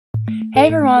Hey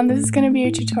everyone, this is going to be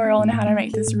a tutorial on how to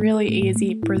make this really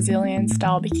easy Brazilian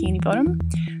style bikini bottom.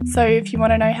 So if you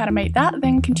want to know how to make that,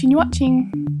 then continue watching.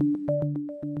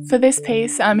 For this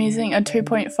piece, I'm using a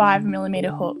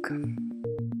 2.5mm hook.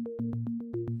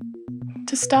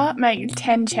 To start, make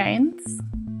 10 chains.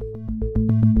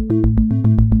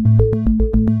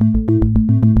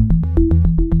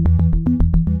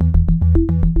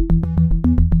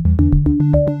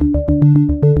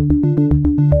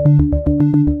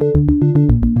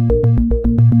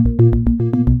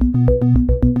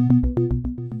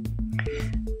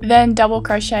 Then double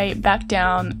crochet back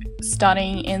down,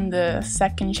 starting in the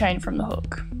second chain from the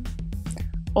hook,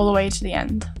 all the way to the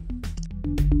end.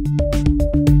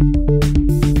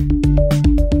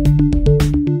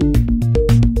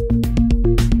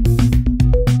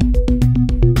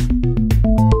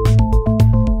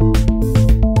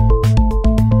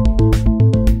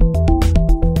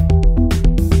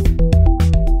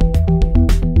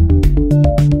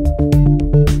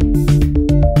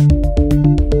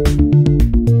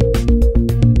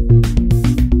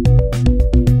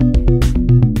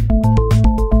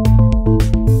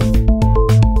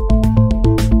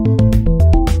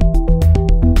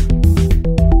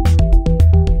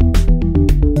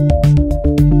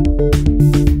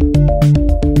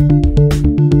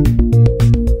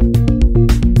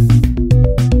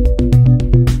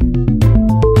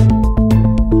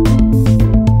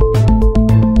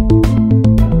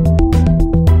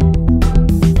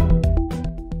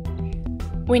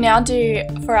 We now do,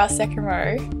 for our second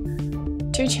row,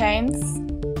 2 chains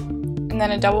and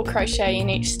then a double crochet in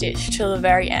each stitch till the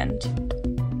very end.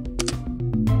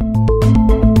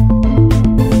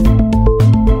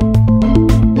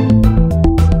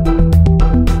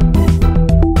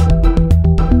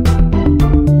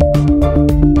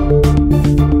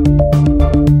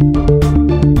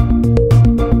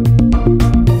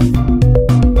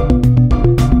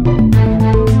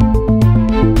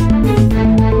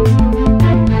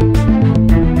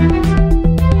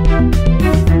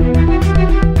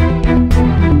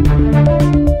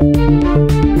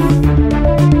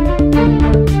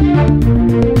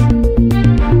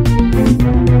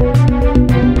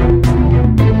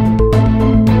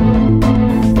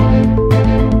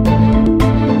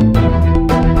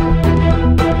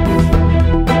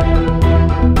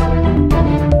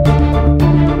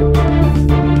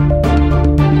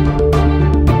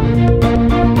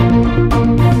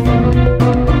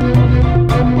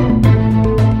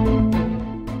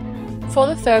 For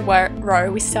the third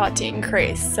row, we start to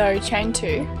increase, so chain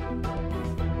 2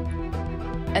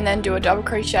 and then do a double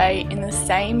crochet in the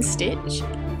same stitch,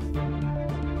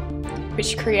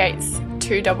 which creates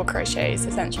 2 double crochets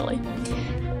essentially.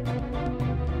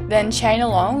 Then chain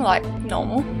along like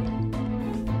normal,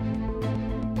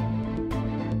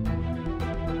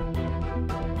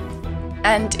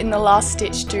 and in the last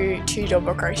stitch do 2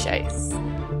 double crochets.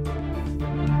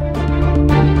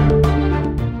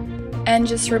 And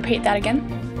just repeat that again.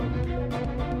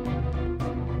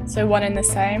 So 1 in the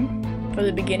same for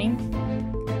the beginning,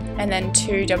 and then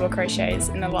 2 double crochets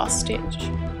in the last stitch.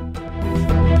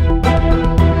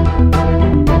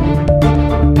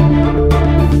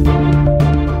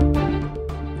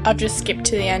 I've just skipped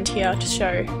to the end here to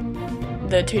show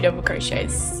the 2 double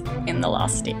crochets in the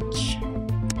last stitch.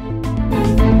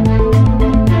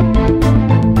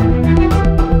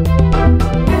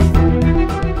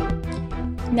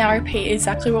 Now repeat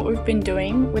exactly what we've been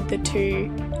doing with the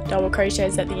 2 double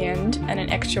crochets at the end and an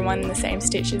extra one in the same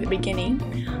stitch at the beginning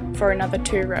for another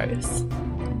 2 rows.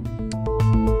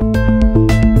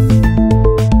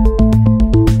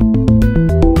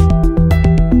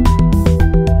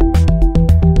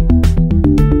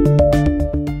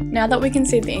 Now that we can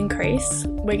see the increase,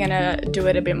 we're going to do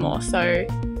it a bit more. So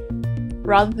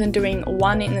rather than doing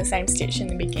 1 in the same stitch in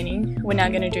the beginning, we're now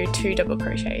going to do 2 double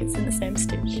crochets in the same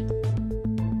stitch.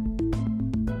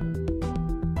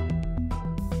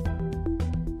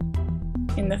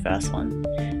 In the first one,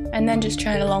 and then just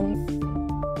chain along,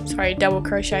 double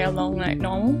crochet along like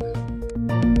normal.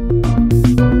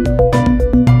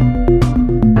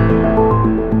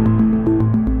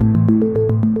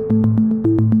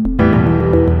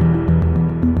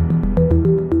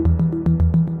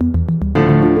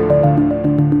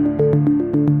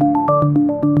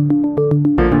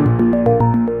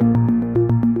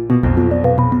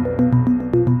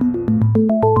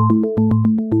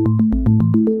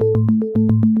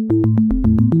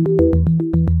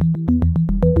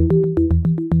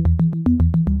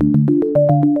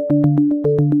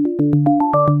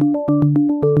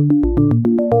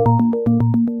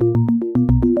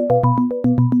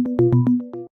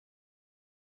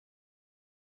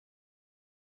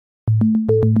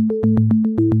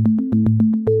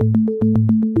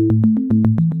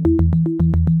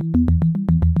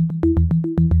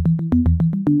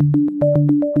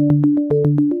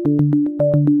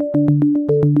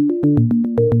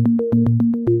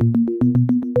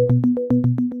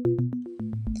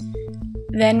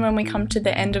 Then when we come to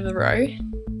the end of the row,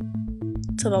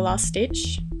 to the last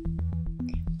stitch,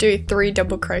 do 3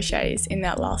 double crochets in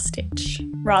that last stitch,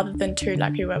 rather than 2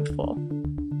 like you were before.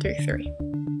 Do 3.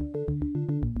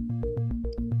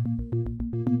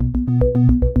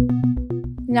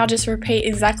 Now just repeat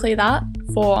exactly that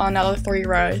for another 3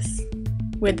 rows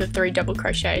with the 3 double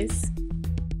crochets.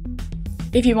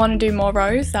 If you want to do more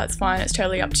rows, that's fine, it's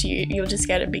totally up to you. You'll just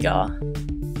get a bigger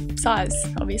size,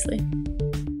 obviously.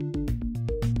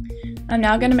 I'm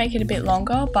now going to make it a bit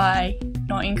longer by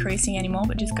not increasing anymore,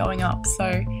 but just going up.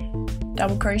 So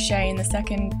double crochet in the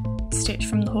second stitch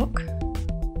from the hook,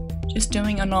 just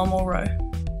doing a normal row.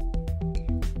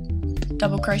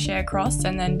 Double crochet across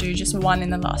and then do just 1 in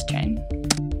the last chain.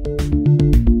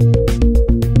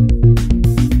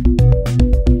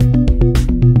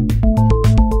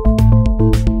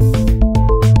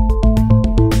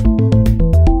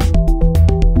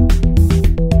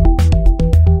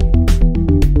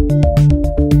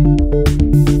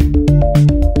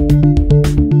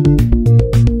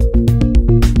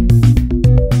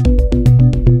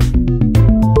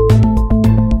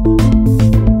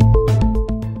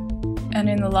 And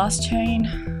in the last chain,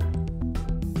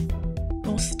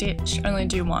 we'll stitch, only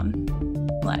do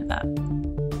 1, like that.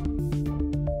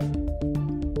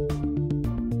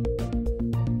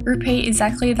 Repeat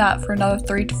exactly that for another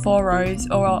 3 to 4 rows,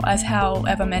 or as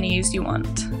however many as you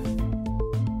want.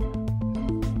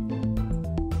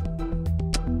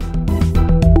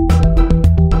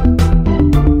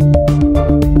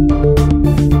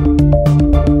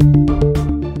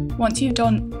 Once you've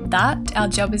done that, our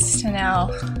job is to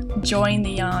now join the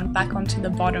yarn back onto the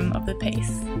bottom of the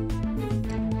piece.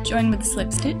 Join with a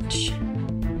slip stitch,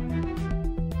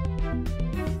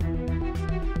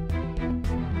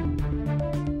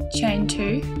 chain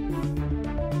 2,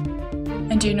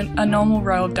 and do a normal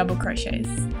row of double crochets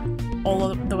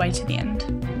all the way to the end.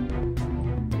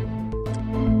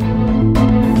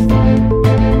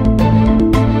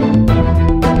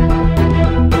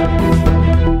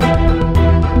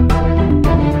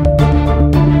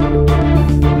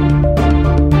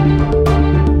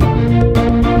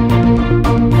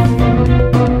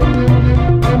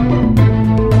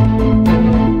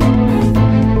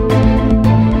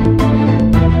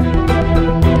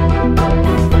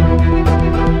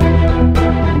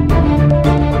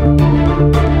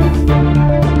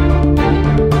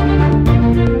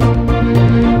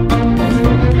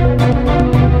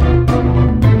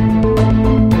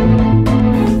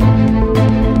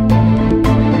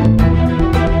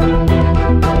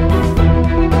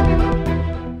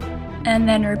 And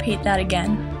then repeat that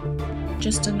again,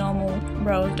 just a normal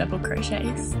row of double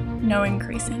crochets, no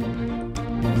increasing.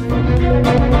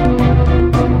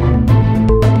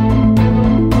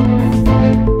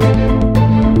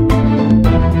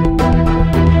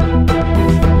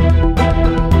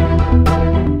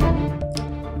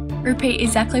 Repeat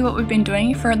exactly what we've been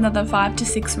doing for another 5 to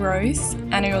 6 rows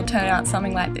and it will turn out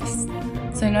something like this.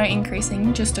 So no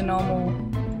increasing, just a normal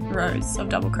rows of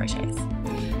double crochets.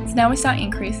 So now we start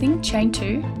increasing, chain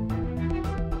 2,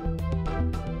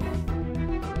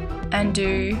 and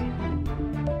do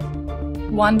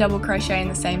 1 double crochet in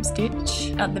the same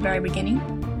stitch at the very beginning,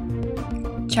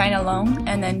 chain along,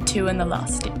 and then 2 in the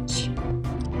last stitch.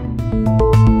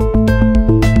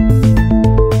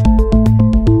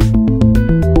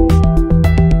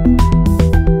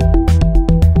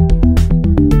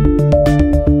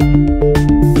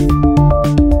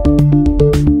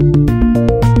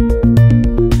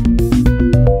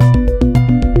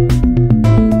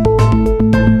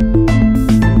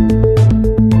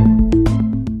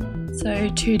 So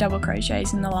 2 double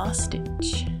crochets in the last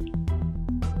stitch.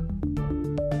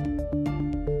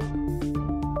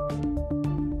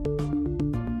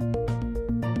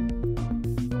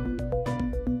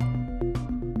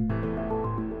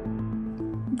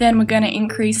 Then we're going to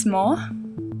increase more,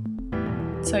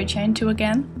 so chain 2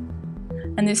 again,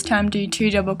 and this time do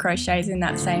 2 double crochets in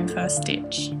that same first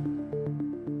stitch.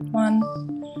 1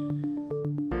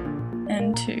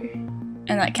 and 2,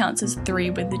 and that counts as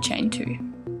 3 with the chain 2.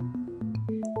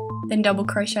 Then double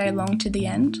crochet along to the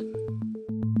end.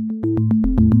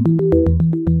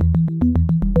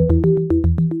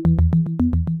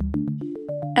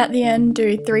 At the end,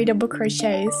 do 3 double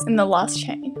crochets in the last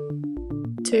chain.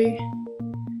 2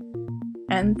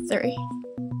 and 3.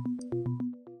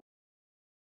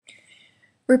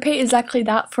 Repeat exactly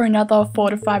that for another 4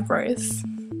 to 5 rows.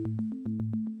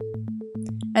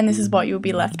 And this is what you'll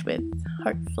be left with,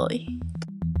 hopefully.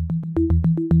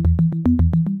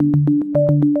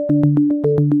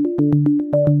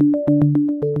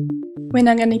 We're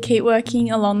now going to keep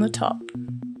working along the top.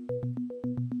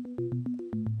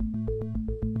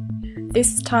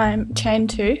 this time chain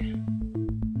 2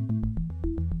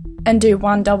 and do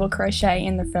 1 double crochet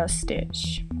in the first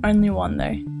stitch, only 1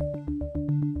 though.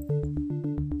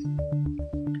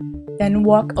 Then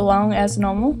walk along as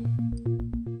normal.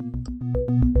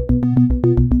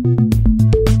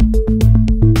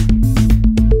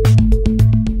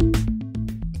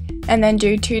 And then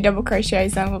do 2 double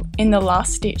crochets in the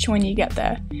last stitch when you get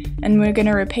there, and we're going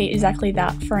to repeat exactly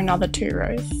that for another 2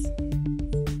 rows.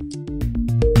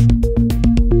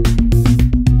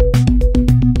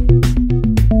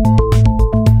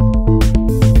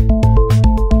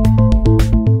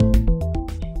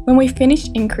 When we finish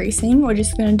increasing, we're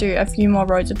just going to do a few more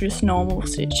rows of just normal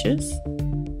stitches.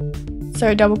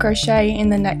 So double crochet in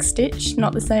the next stitch,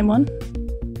 not the same one.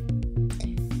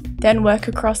 Then work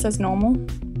across as normal.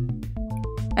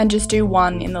 And just do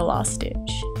 1 in the last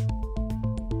stitch.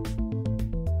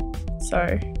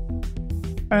 So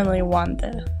only 1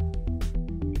 there.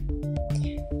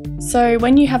 So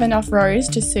when you have enough rows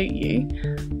to suit you,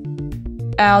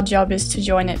 our job is to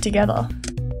join it together.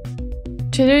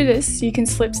 To do this, you can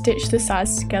slip stitch the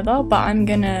sides together, but I'm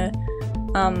gonna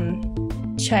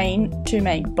chain to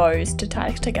make bows to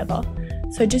tie together.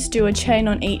 So just do a chain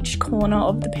on each corner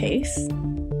of the piece.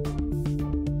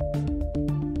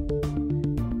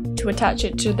 To attach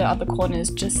it to the other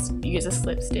corners, just use a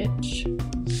slip stitch.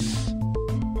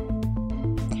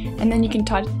 And then you can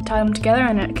tie them together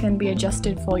and it can be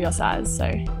adjusted for your size,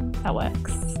 so that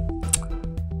works.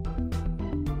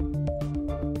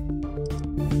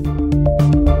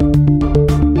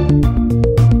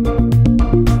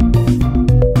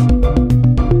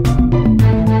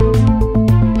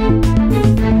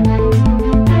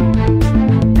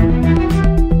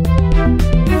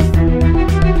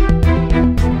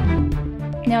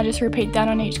 Now just repeat that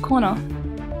on each corner.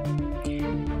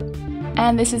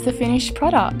 And this is the finished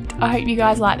product. I hope you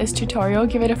guys like this tutorial.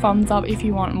 Give it a thumbs up if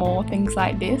you want more things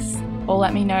like this, or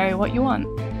let me know what you want.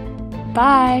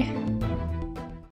 Bye!